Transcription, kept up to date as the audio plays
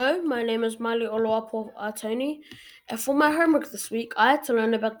My name is Marley Oluwapo Atoni, and for my homework this week, I had to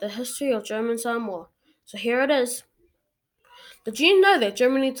learn about the history of German Samoa. So here it is. Did you know that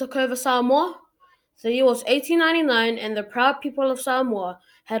Germany took over Samoa? The year was 1899, and the proud people of Samoa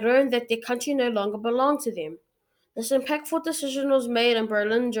had learned that their country no longer belonged to them. This impactful decision was made in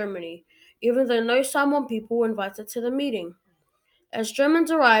Berlin, Germany, even though no Samoan people were invited to the meeting. As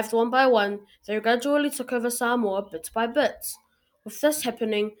Germans arrived one by one, they gradually took over Samoa bit by bit. With this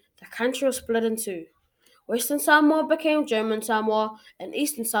happening, the country was split in two. Western Samoa became German Samoa, and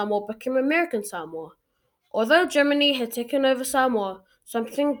Eastern Samoa became American Samoa. Although Germany had taken over Samoa,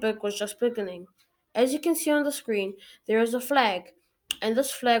 something big was just beginning. As you can see on the screen, there is a flag, and this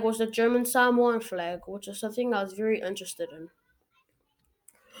flag was the German Samoan flag, which is something I was very interested in.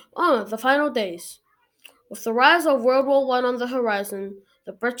 The final days. With the rise of World War One on the horizon,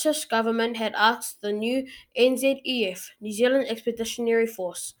 the British government had asked the new NZEF, New Zealand Expeditionary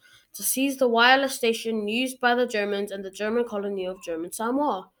Force, to seize the wireless station used by the Germans in the German colony of German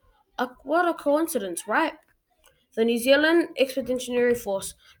Samoa. What a coincidence, right? The New Zealand Expeditionary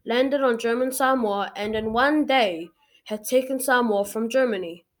Force landed on German Samoa and in one day had taken Samoa from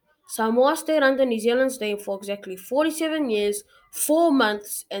Germany. Samoa stayed under New Zealand's name for exactly 47 years, 4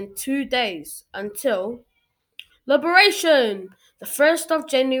 months, and 2 days until Liberation! The 1st of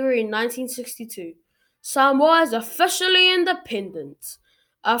January 1962. Samoa is officially independent.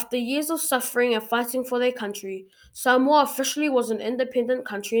 After years of suffering and fighting for their country, Samoa officially was an independent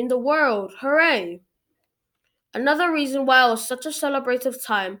country in the world. Hooray! Another reason why it was such a celebrative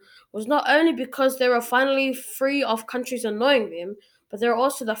time was not only because they were finally free of countries annoying them, but they were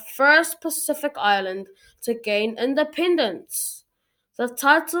also the first Pacific island to gain independence. The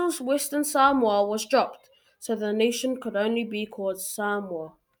title Western Samoa was dropped, so the nation could only be called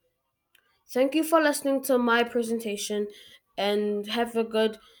Samoa. Thank you for listening to my presentation and have a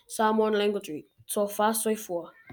good Samoan language week. So far, so far.